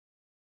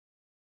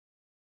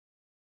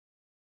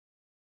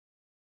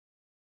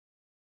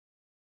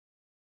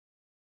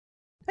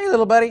Hey,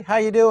 little buddy, how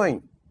you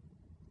doing?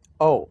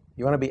 Oh,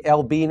 you want to be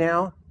LB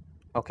now?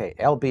 Okay,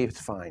 LB is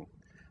fine.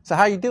 So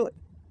how you doing?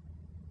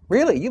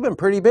 Really, you've been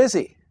pretty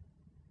busy.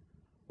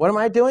 What am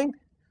I doing?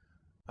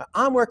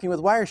 I'm working with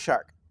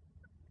Wireshark.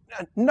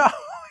 No,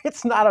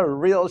 it's not a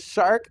real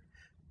shark.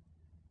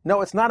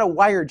 No, it's not a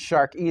wired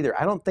shark either.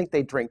 I don't think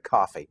they drink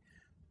coffee,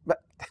 but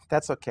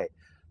that's okay.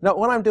 No,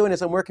 what I'm doing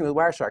is I'm working with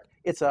Wireshark.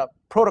 It's a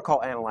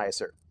protocol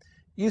analyzer.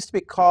 It used to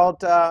be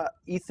called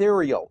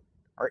ethereal,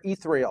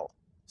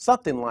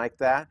 something like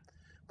that.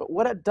 But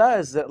what it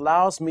does is it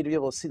allows me to be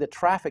able to see the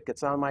traffic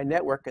that's on my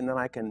network, and then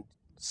I can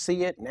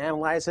see it and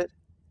analyze it.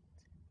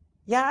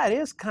 Yeah, it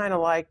is kind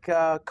of like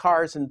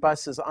cars and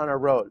buses on a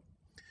road.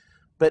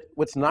 But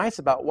what's nice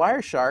about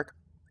Wireshark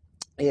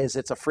is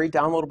it's a free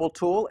downloadable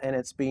tool, and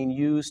it's being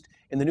used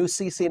in the new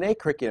CCNA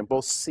curriculum,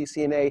 both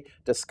CCNA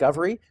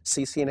Discovery,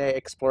 CCNA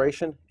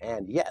Exploration,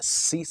 and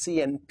yes,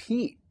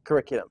 CCNP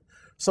curriculum.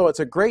 So it's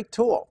a great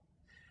tool.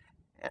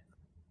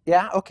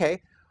 Yeah,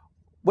 okay.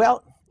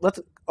 Well,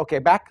 okay,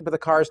 back to the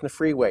cars and the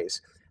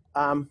freeways.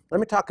 Let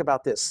me talk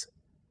about this.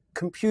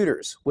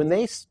 Computers, when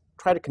they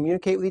try to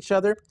communicate with each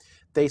other,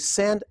 they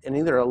send an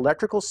either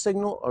electrical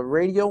signal, a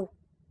radio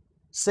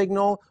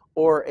signal,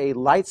 or a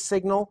light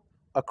signal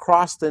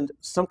across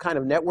some kind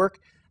of network,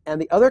 and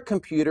the other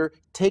computer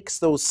takes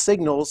those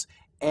signals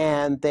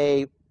and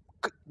they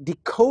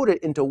decode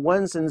it into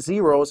ones and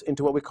zeros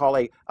into what we call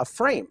a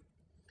frame.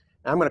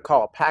 I'm going to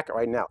call a packet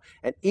right now.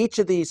 And each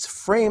of these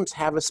frames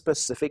have a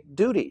specific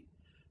duty.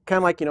 Kind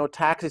of like,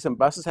 taxis and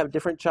buses have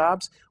different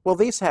jobs. Well,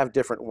 these have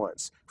different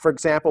ones. For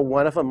example,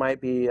 one of them might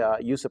be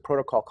use a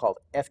protocol called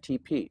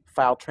FTP,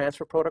 File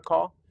Transfer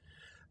Protocol.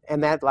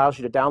 And that allows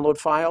you to download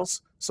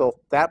files. So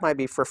that might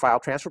be for File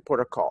Transfer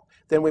Protocol.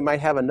 Then we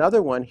might have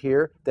another one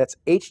here that's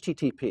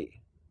HTTP.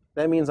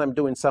 That means I'm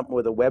doing something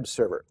with a web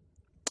server.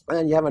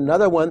 And you have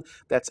another one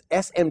that's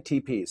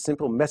SMTP,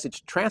 Simple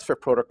Message Transfer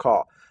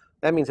Protocol.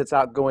 That means it's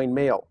outgoing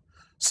mail.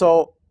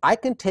 So I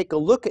can take a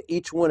look at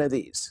each one of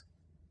these.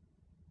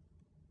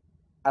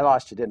 I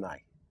lost you, didn't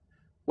I?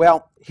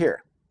 Well,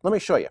 here, let me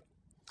show you.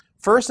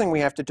 First thing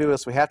we have to do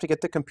is we have to get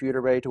the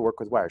computer ready to work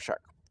with Wireshark.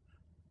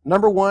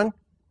 Number one,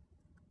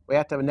 we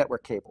have to have a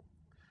network cable.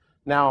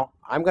 Now,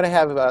 I'm going to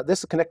have, this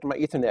is connected to my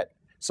Ethernet,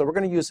 so we're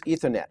going to use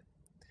Ethernet.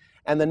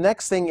 And the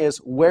next thing is,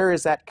 where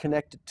is that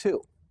connected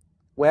to?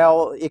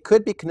 Well, it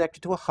could be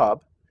connected to a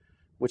hub,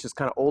 which is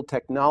kind of old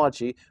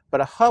technology,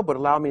 but a hub would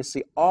allow me to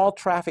see all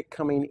traffic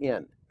coming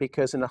in,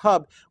 because in a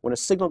hub, when a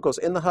signal goes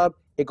in the hub,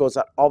 it goes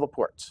out all the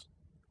ports.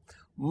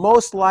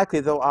 Most likely,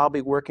 though, I'll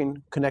be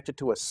working connected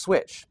to a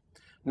switch.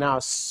 Now,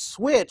 a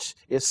switch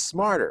is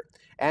smarter,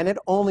 and it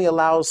only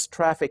allows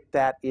traffic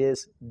that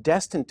is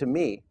destined to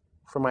me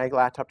for my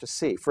laptop to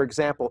see. For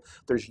example,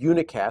 there's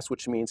unicast,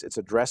 which means it's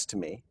addressed to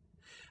me.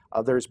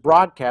 There's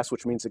broadcast,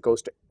 which means it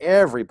goes to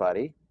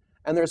everybody.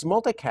 And there's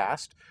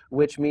multicast,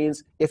 which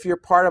means if you're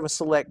part of a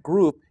select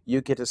group,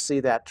 you get to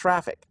see that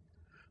traffic.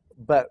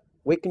 But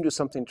we can do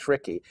something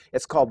tricky.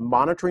 It's called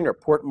monitoring or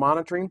port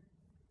monitoring.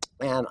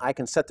 And I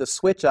can set the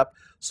switch up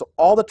so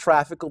all the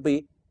traffic will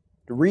be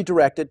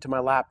redirected to my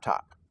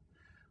laptop.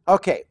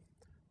 Okay,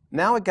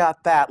 now I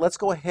got that. Let's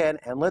go ahead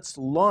and let's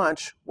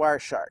launch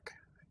Wireshark.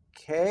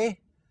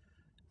 Okay,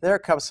 there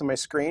it comes to my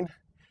screen.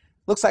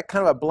 Looks like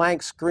kind of a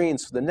blank screen.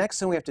 So the next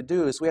thing we have to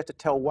do is we have to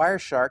tell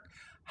Wireshark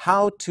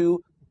how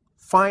to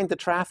find the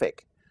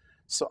traffic.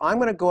 So I'm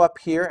going to go up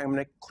here. I'm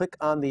going to click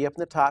on up in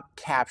the top,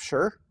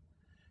 Capture.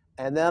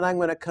 And then I'm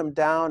going to come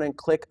down and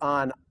click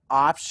on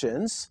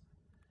Options.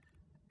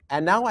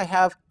 And now I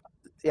have,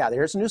 yeah,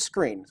 there's a new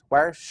screen,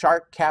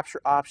 Wireshark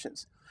Capture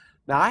Options.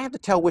 Now I have to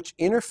tell which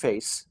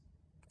interface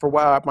for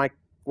my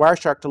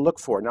Wireshark to look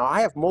for. Now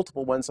I have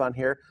multiple ones on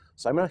here,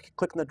 so I'm going to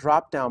click on the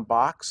drop-down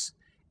box,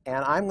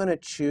 and I'm going to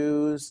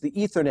choose the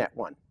Ethernet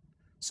one.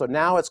 So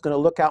now it's going to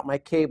look out my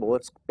cable.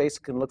 It's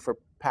basically going to look for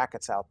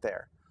packets out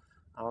there.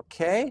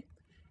 Okay,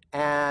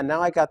 and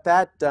now I got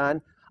that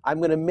done. I'm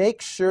going to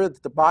make sure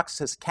that the box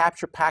says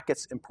Capture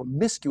Packets in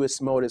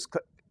Promiscuous Mode is,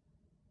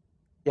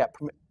 yeah,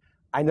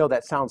 I know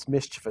that sounds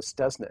mischievous,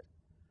 doesn't it?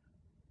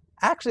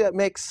 Actually, that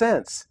makes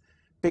sense,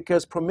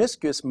 because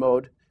promiscuous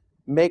mode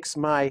makes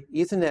my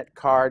Ethernet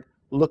card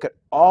look at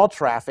all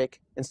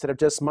traffic instead of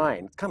just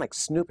mine. It's kind of like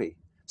Snoopy.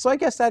 So I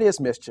guess that is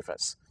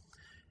mischievous.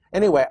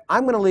 Anyway,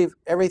 I'm going to leave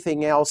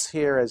everything else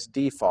here as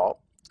default,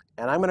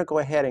 and I'm going to go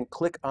ahead and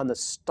click on the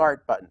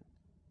Start button.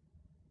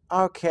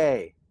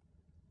 Okay.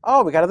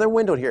 Oh, we got another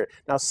window here.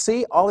 Now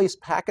see all these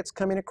packets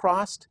coming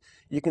across?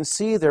 You can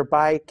see they're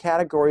by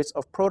categories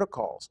of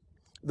protocols.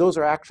 Those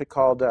are actually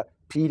called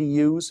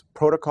PDUs,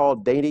 Protocol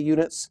Data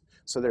Units.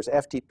 So there's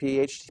FTP,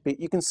 HTTP.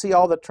 You can see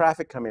all the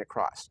traffic coming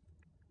across.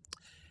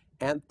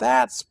 And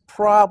that's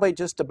probably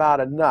just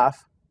about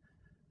enough.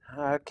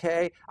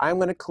 Okay, I'm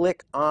going to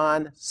click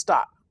on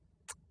Stop.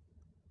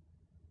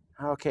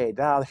 Okay,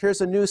 now here's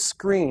a new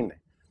screen.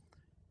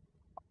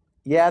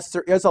 Yes,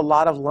 there is a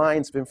lot of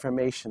lines of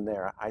information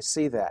there. I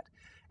see that.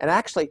 And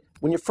actually,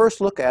 when you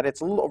first look at it, it's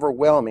a little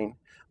overwhelming.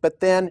 But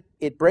then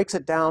it breaks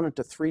it down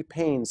into 3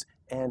 panes.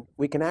 And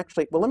we can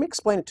actually, well, let me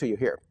explain it to you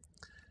here.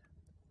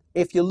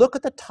 If you look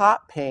at the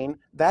top pane,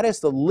 that is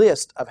the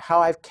list of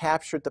how I've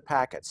captured the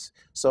packets.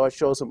 So it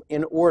shows them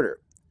in order.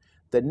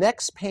 The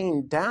next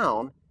pane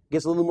down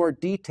gives a little more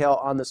detail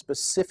on the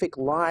specific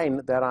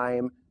line that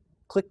I'm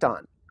clicked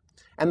on.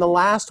 And the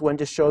last one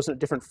just shows in a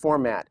different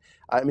format.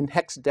 I'm in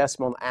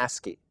hexadecimal and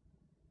ASCII.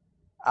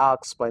 I'll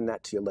explain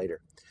that to you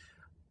later.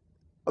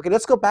 Okay,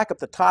 let's go back up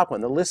the top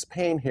one, the list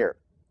pane here.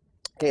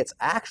 Okay, it's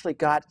actually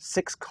got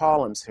 6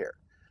 columns here.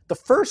 The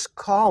first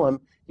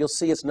column, you'll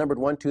see it's numbered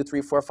 1, 2,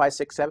 3, 4, 5,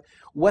 6, 7.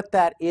 What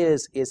that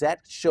is that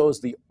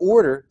shows the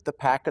order the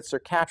packets are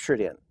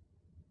captured in.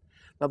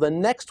 Now the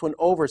next one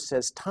over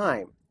says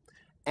time.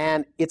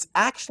 And it's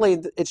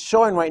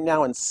showing right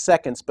now in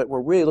seconds, but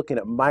we're really looking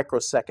at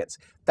microseconds.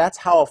 That's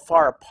how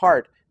far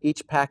apart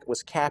each packet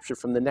was captured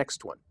from the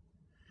next one.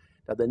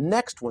 Now the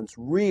next one's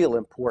real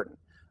important.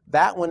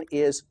 That one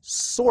is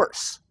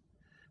source.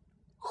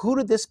 Who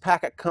did this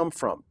packet come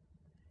from?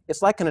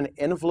 It's like in an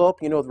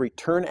envelope, you know, the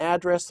return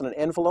address in an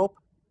envelope.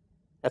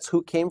 That's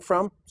who it came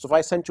from. So if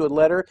I sent you a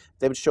letter,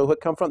 they would show who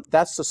it come from.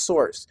 That's the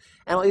source.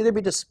 And it'll either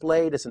be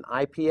displayed as an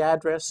IP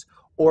address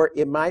or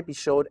it might be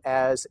showed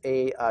as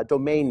a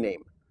domain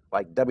name,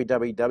 like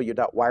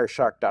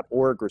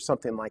www.wireshark.org or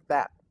something like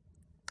that.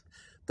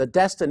 The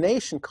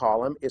destination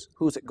column is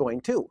who's it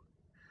going to.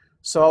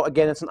 So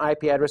again, it's an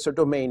IP address or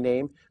domain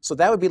name. So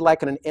that would be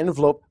like in an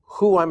envelope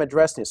who I'm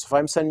addressing. So if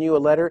I'm sending you a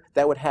letter,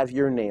 that would have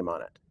your name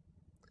on it.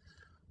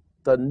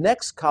 The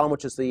next column,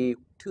 which is the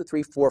 2,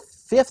 3, 4,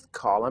 5th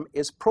column,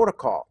 is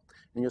protocol.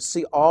 And you'll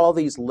see all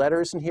these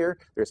letters in here.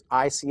 There's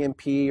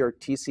ICMP or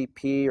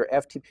TCP or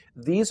FTP.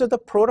 These are the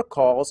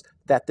protocols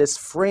that this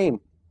frame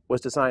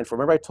was designed for.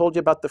 Remember I told you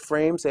about the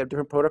frames? They have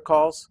different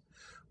protocols.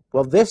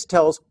 Well, this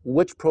tells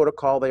which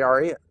protocol they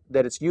are in,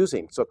 that it's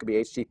using. So it could be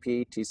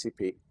HTTP,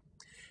 TCP.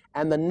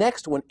 And the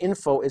next one,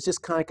 info, is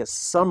just kind of like a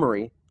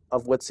summary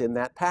of what's in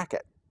that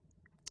packet.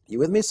 You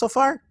with me so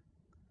far?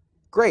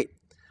 Great.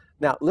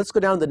 Now, let's go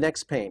down to the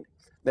next pane.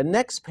 The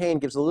next pane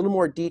gives a little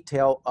more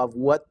detail of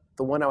what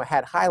the one I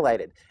had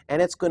highlighted.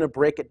 And it's going to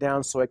break it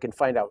down so I can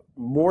find out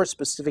more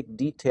specific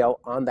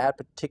detail on that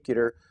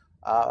particular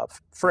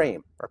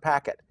frame or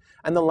packet.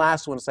 And the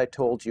last one, as I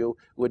told you,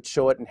 would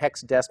show it in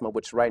hexadecimal,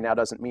 which right now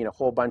doesn't mean a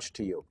whole bunch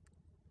to you.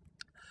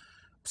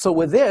 So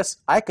with this,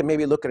 I can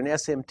maybe look at an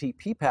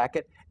SMTP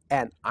packet,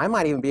 and I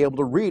might even be able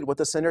to read what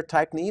the sender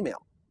typed in the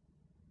email.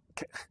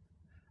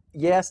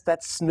 Yes,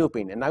 that's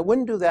snooping, and I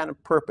wouldn't do that on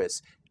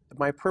purpose.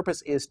 My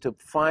purpose is to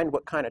find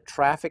what kind of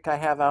traffic I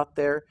have out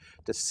there,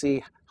 to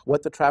see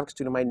what the traffic's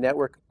doing to my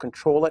network,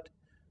 control it.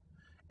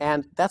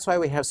 And that's why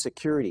we have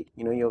security,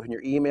 you know, in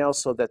your email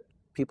so that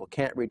people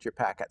can't read your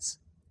packets.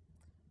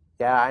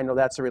 Yeah, I know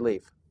that's a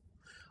relief.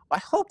 I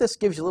hope this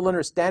gives you a little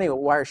understanding of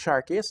what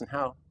Wireshark is and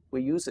how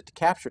we use it to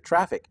capture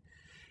traffic.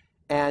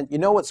 And you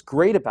know what's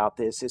great about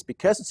this is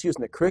because it's used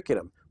in the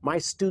curriculum, my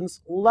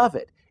students love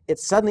it. It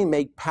suddenly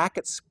made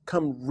packets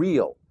come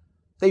real.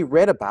 They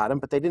read about them,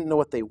 but they didn't know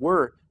what they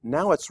were.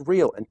 Now it's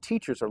real, and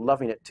teachers are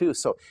loving it too.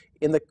 So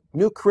in the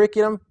new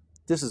curriculum,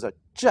 this is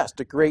just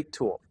a great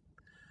tool.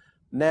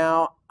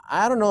 Now,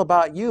 I don't know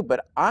about you,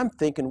 but I'm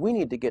thinking we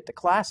need to get to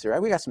class here.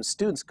 We got some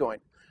students going.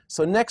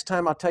 So next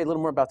time I'll tell you a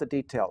little more about the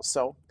details.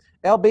 So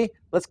LB,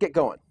 let's get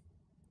going.